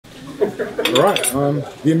All right,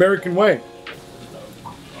 the American way.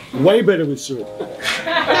 Way better with syrup.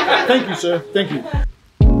 Thank you, sir. Thank you.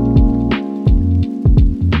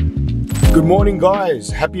 Good morning, guys.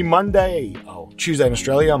 Happy Monday. Oh, Tuesday in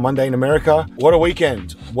Australia, Monday in America. What a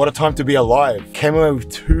weekend. What a time to be alive. Came away with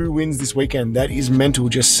 2 wins this weekend. That is mental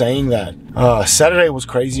just saying that. Saturday was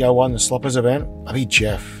crazy. I won the Sloppers event. I beat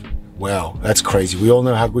Jeff. Wow, that's crazy. We all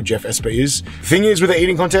know how good Jeff Esper is. The thing is, with the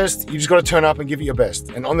eating contest, you just got to turn up and give it your best.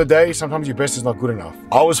 And on the day, sometimes your best is not good enough.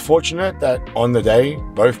 I was fortunate that on the day,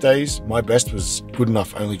 both days, my best was good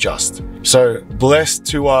enough, only just. So blessed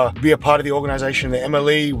to be a part of the organization, the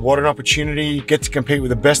MLE. What an opportunity. Get to compete with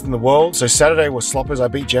the best in the world. So Saturday was sloppers. I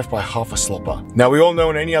beat Jeff by half a slopper. Now, we all know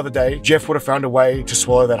on any other day, Jeff would have found a way to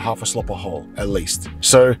swallow that half a slopper whole, at least.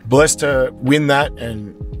 So blessed to win that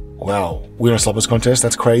and wow, win a sloppers contest,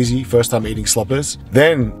 that's crazy. First time eating sloppers.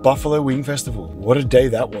 Then Buffalo Wing Festival. What a day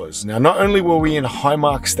that was. Now, not only were we in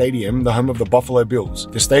Highmark Stadium, the home of the Buffalo Bills,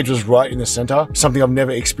 the stage was right in the center, something I've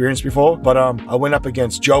never experienced before, but I went up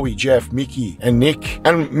against Joey, Jeff, Mickey, and Nick,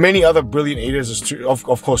 and many other brilliant eaters. Of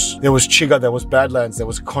course, there was Chigga, there was Badlands, there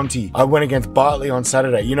was Conti. I went against Bartley on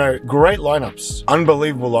Saturday. You know, great lineups,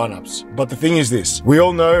 unbelievable lineups. But the thing is this, we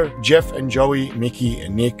all know Jeff and Joey, Mickey,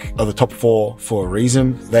 and Nick are the top 4 for a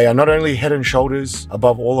reason. They are not only head and shoulders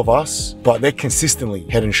above all of us, but they're consistently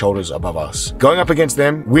head and shoulders above us. Going up against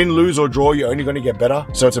them, win, lose, or draw, you're only going to get better.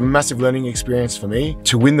 So it's a massive learning experience for me.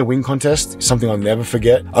 To win the wing contest, something I'll never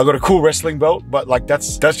forget. I got a cool wrestling belt, but like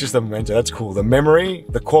that's just a memento. That's cool. The memory,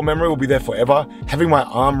 the core memory will be there forever. Having my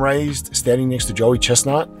arm raised, standing next to Joey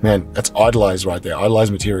Chestnut, man, that's idolized right there.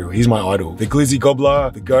 Idolized material. He's my idol. The glizzy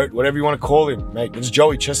gobbler, the goat, whatever you want to call him, mate, it's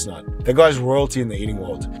Joey Chestnut. That guy's royalty in the eating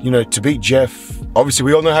world. You know, to beat Jeff, obviously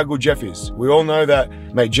we all know how good Jeff is. We all know that,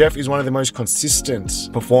 mate, Jeff is one of the most consistent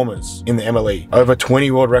performers in the MLE. Over 20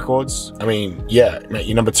 world records. I mean, yeah, mate,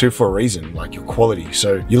 you're number 2 for a reason, like your quality.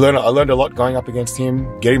 So I learned a lot going up against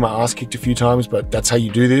him, getting my ass kicked a few times, but that's how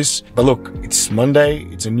you do this. But look, it's Monday,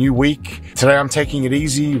 it's a new week. Today I'm taking it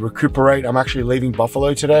easy, recuperate. I'm actually leaving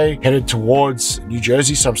Buffalo today, headed towards New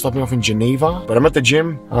Jersey, so I'm stopping off in Geneva. But I'm at the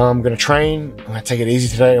gym, I'm gonna train, I'm gonna take it easy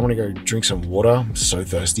today. I'm gonna go drink some water, I'm so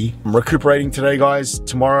thirsty. I'm recuperating today, guys.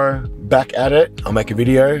 Tomorrow, back at it. I'll make a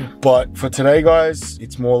video. But for today, guys,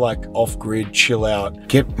 it's more like off-grid, chill out,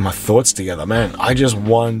 get my thoughts together. Man, I just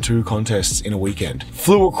won 2 contests in a weekend.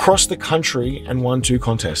 Flew across the country and won 2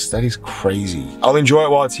 contests. That is crazy. I'll enjoy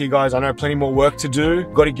it while it's here, guys. I know plenty more work to do.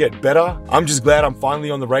 Got to get better. I'm just glad I'm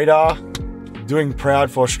finally on the radar. Doing proud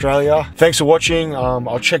for Australia. Thanks for watching.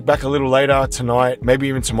 I'll check back a little later tonight, maybe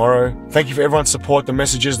even tomorrow. Thank you for everyone's support, the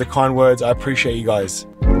messages, the kind words. I appreciate you guys.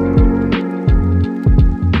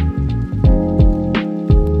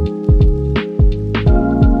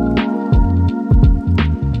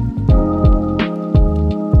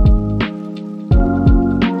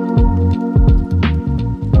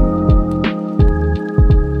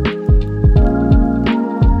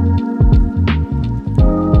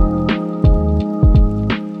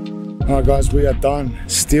 Alright guys, we are done.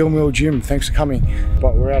 Steel Mill Gym, thanks for coming.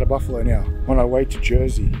 But we're out of Buffalo now, on our way to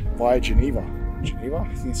Jersey via Geneva. Geneva,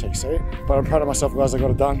 I think that's how you say it. But I'm proud of myself, guys, I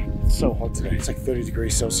got it done. It's so hot today, it's like 30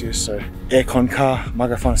 degrees Celsius, so aircon car, might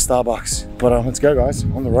go find a Starbucks. But let's go, guys,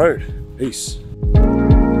 on the road. Peace.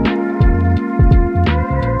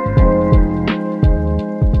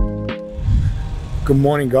 Good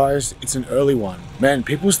morning, guys. It's an early one. Man,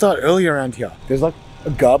 people start early around here. There's like a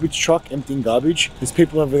garbage truck emptying garbage. There's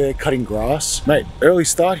people over there cutting grass. Mate, early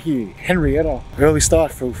start here. Henrietta, early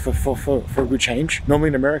start for a good change. Normally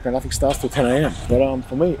in America, nothing starts till 10 a.m. But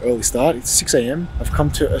for me, early start, it's 6 a.m. I've come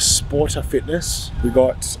to a Sporter Fitness. We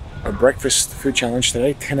got a breakfast food challenge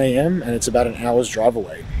today, 10 a.m. and it's about an hour's drive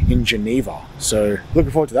away in Geneva. So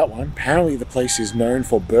looking forward to that one. Apparently the place is known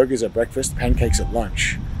for burgers at breakfast, pancakes at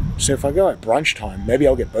lunch. So if I go at brunch time, maybe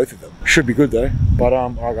I'll get both of them. Should be good though. But all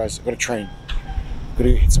right guys, I've got to train. Got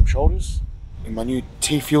to hit some shoulders in my new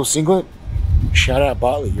T-Fuel singlet. Shout out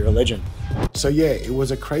Bartley, you're a legend. So yeah, it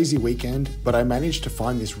was a crazy weekend, but I managed to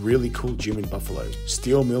find this really cool gym in Buffalo,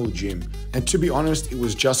 Steel Mill Gym. And to be honest, it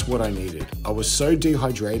was just what I needed. I was so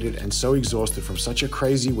dehydrated and so exhausted from such a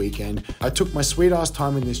crazy weekend. I took my sweet ass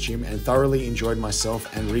time in this gym and thoroughly enjoyed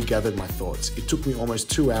myself and regathered my thoughts. It took me almost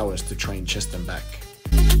 2 hours to train chest and back.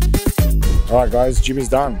 All right guys, gym is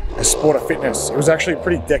done. A Sporter Fitness. It was actually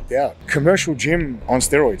pretty decked out. Commercial gym on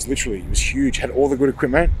steroids, literally. It was huge, had all the good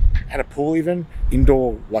equipment. had a pool even,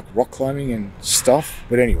 indoor like rock climbing and stuff.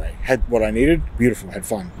 But anyway, had what I needed, beautiful, had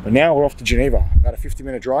fun. But now we're off to Geneva, about a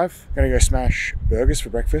 50-minute drive. Gonna go smash burgers for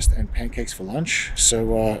breakfast and pancakes for lunch.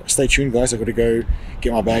 So stay tuned guys, I've got to go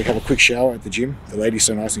get my bag, have a quick shower at the gym. The lady's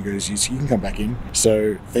so nice and goes, you can come back in.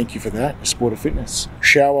 So thank you for that, Sport of Fitness.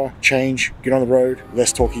 Shower, change, get on the road,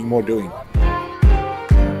 less talking, more doing.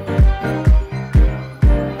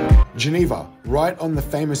 Geneva, right on the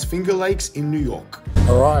famous Finger Lakes in New York.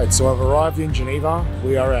 All right, so I've arrived in Geneva.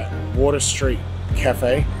 We are at Water Street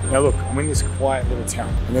Cafe. Now look, I'm in this quiet little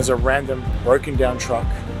town and there's a random broken down truck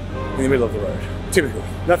in the middle of the road. Typical.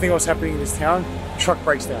 Nothing else happening in this town. Truck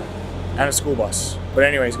breaks down and a school bus. But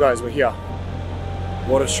anyways, guys, we're here.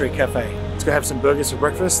 Water Street Cafe. Let's go have some burgers for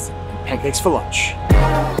breakfast and pancakes for lunch.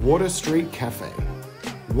 Water Street Cafe.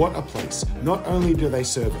 What a place. Not only do they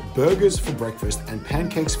serve burgers for breakfast and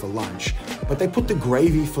pancakes for lunch, but they put the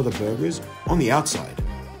gravy for the burgers on the outside.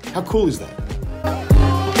 How cool is that?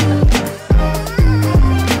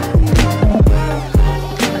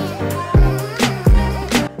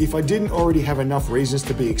 If I didn't already have enough reasons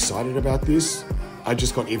to be excited about this, I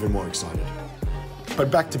just got even more excited. But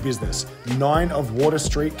back to business. 9 of Water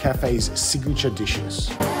Street Cafe's signature dishes.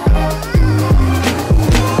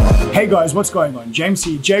 Hey guys, what's going on? James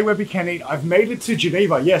here, J WEBBY CAN EAT. I've made it to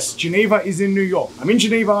Geneva. Yes, Geneva is in New York. I'm in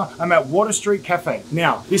Geneva, I'm at Water Street Cafe.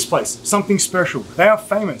 Now, this place, something special. They are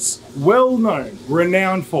famous, well known,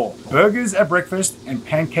 renowned for burgers at breakfast and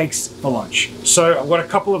pancakes for lunch. So I've got a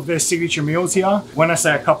couple of their signature meals here. When I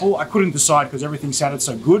say a couple, I couldn't decide because everything sounded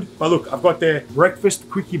so good. But look, I've got their breakfast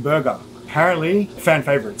Quickie Burger. Apparently, fan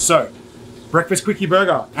favorite. So, breakfast Quickie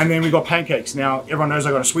Burger, and then we got pancakes. Now, everyone knows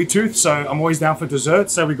I got a sweet tooth, so I'm always down for dessert.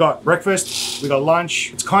 So we got breakfast, we got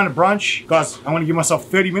lunch, it's kind of brunch. Guys, I want to give myself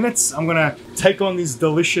 30 minutes. I'm gonna take on this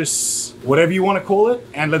delicious, whatever you want to call it,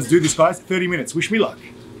 and let's do this, guys. 30 minutes, wish me luck.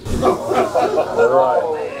 All right.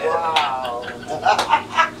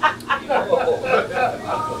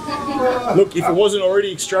 Look, if it wasn't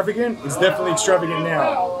already extravagant, it's definitely extravagant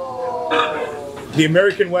now. The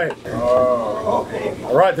American way.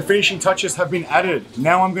 All right, the finishing touches have been added.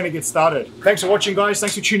 Now I'm gonna get started. Thanks for watching, guys.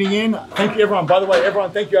 Thanks for tuning in. Thank you, everyone. By the way,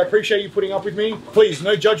 everyone, thank you. I appreciate you putting up with me. Please,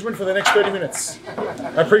 no judgment for the next 30 minutes.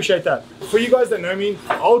 I appreciate that. For you guys that know me,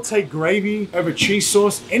 I'll take gravy over cheese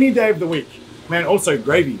sauce any day of the week. Man, also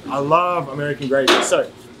gravy. I love American gravy.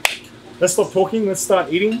 So, let's stop talking. Let's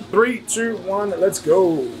start eating. 3, 2, 1, let's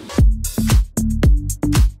go.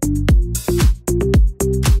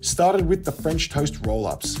 Started with the French toast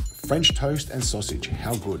roll-ups. French toast and sausage,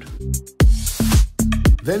 how good.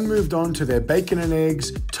 Then moved on to their bacon and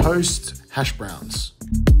eggs, toast, hash browns.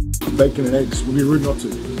 Bacon and eggs, would be rude not to.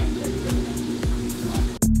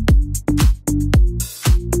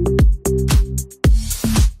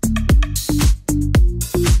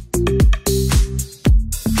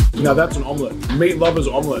 Now that's an omelette. Meat lovers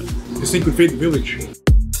omelette. This thing could feed the village.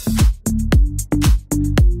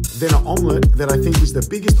 Then an omelette that I think is the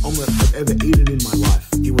biggest omelette I've ever eaten in my life.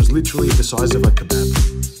 It was literally the size of a kebab.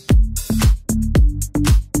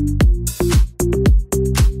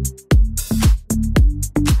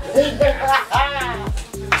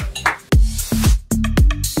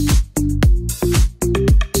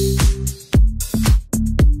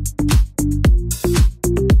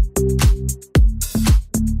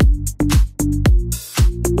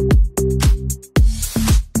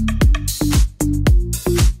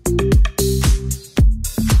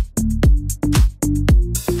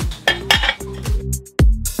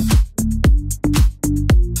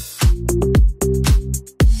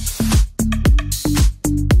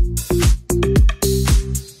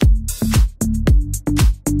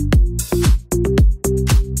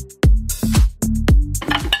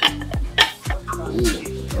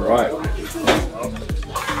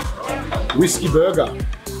 Whiskey burger.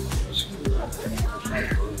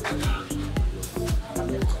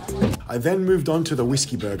 I then moved on to the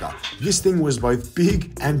whiskey burger. This thing was both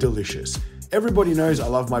big and delicious. Everybody knows I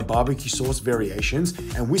love my barbecue sauce variations,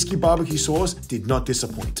 and whiskey barbecue sauce did not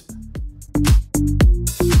disappoint.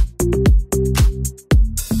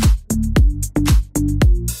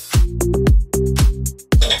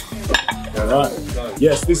 Alright,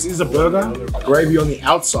 yes, this is a burger, gravy on the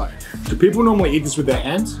outside. Do people normally eat this with their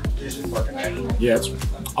hands? Yeah,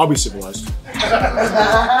 I'll be civilized.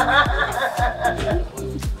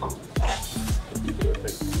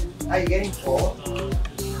 Are you getting full?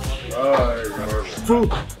 Full?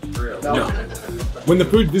 No. When the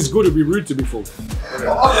food is good, it'd be rude to be full.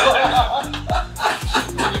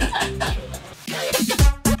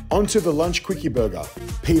 Onto the lunch Quickie Burger.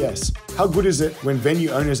 P.S. How good is it when venue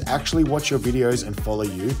owners actually watch your videos and follow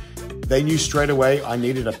you? They knew straight away I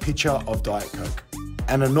needed a pitcher of Diet Coke,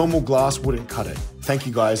 and a normal glass wouldn't cut it. Thank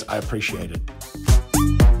you guys, I appreciate it.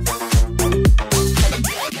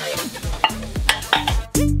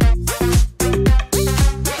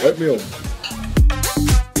 Oatmeal.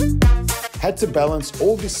 Had to balance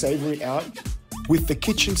all this savory out with the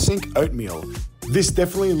kitchen sink oatmeal. This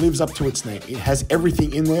definitely lives up to its name. It has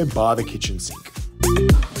everything in there bar the kitchen sink.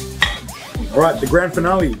 All right, the grand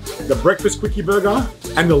finale, the breakfast quickie burger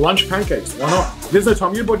and the lunch pancakes. Why not? There's no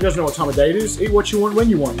time, your body doesn't know what time of day it is. Eat what you want when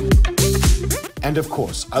you want. And of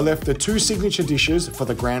course, I left the 2 signature dishes for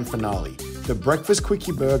the grand finale, the breakfast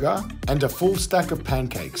quickie burger and a full stack of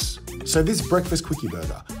pancakes. So this breakfast quickie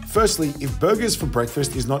burger. Firstly, if burgers for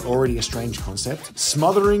breakfast is not already a strange concept,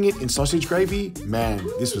 smothering it in sausage gravy, man,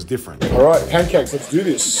 this was different. All right, pancakes, let's do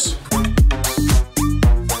this.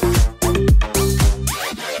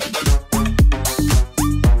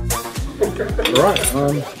 All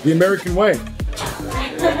right, the American way.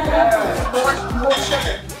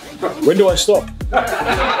 When do I stop?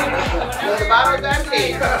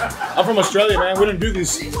 I'm from Australia, man. We don't do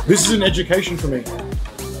this. This is an education for me.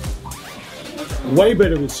 Way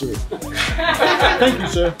better with syrup. Thank you,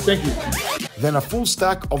 sir. Thank you. Then a full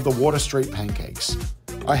stack of the Water Street pancakes.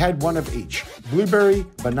 I had one of each. Blueberry,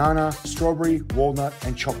 banana, strawberry, walnut,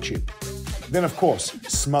 and choc chip. Then of course,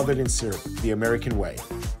 smothered in syrup, the American way.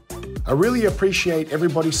 I really appreciate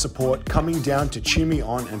everybody's support coming down to cheer me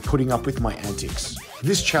on and putting up with my antics.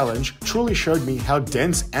 This challenge truly showed me how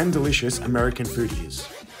dense and delicious American food is.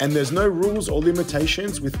 And there's no rules or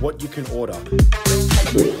limitations with what you can order.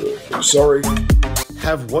 Sorry.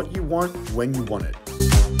 Have what you want when you want it.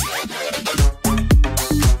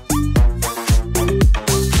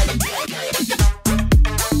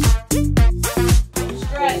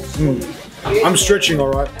 I'm stretching, all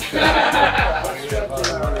right.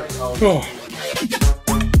 Oh.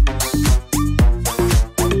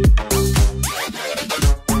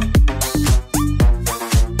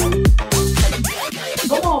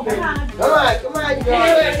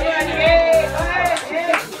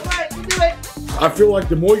 I feel like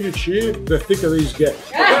the more you cheer, the thicker these get.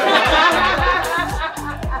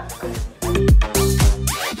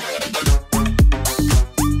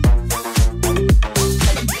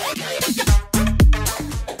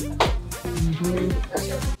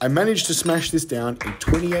 I managed to smash this down in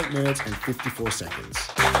 28 minutes and 54 seconds.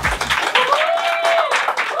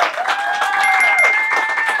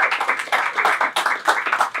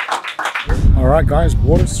 All right, guys,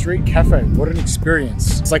 Water Street Cafe. What an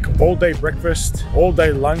experience. It's like all day breakfast, all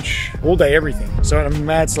day lunch, all day everything. So a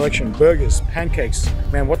mad selection, burgers, pancakes.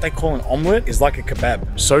 Man, what they call an omelette is like a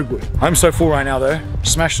kebab. So good. I'm so full right now though.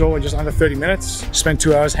 Smashed it all in just under 30 minutes. Spent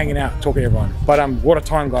 2 hours hanging out, talking to everyone. But what a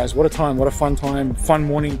time, guys. What a time, what a fun time. Fun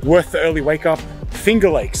morning, worth the early wake up.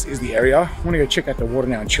 Finger Lakes is the area. I want to go check out the water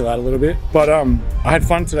now and chill out a little bit. But I had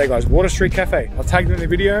fun today, guys. Water Street Cafe. I'll tag them in the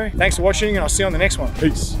video. Thanks for watching and I'll see you on the next one.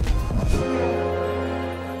 Peace.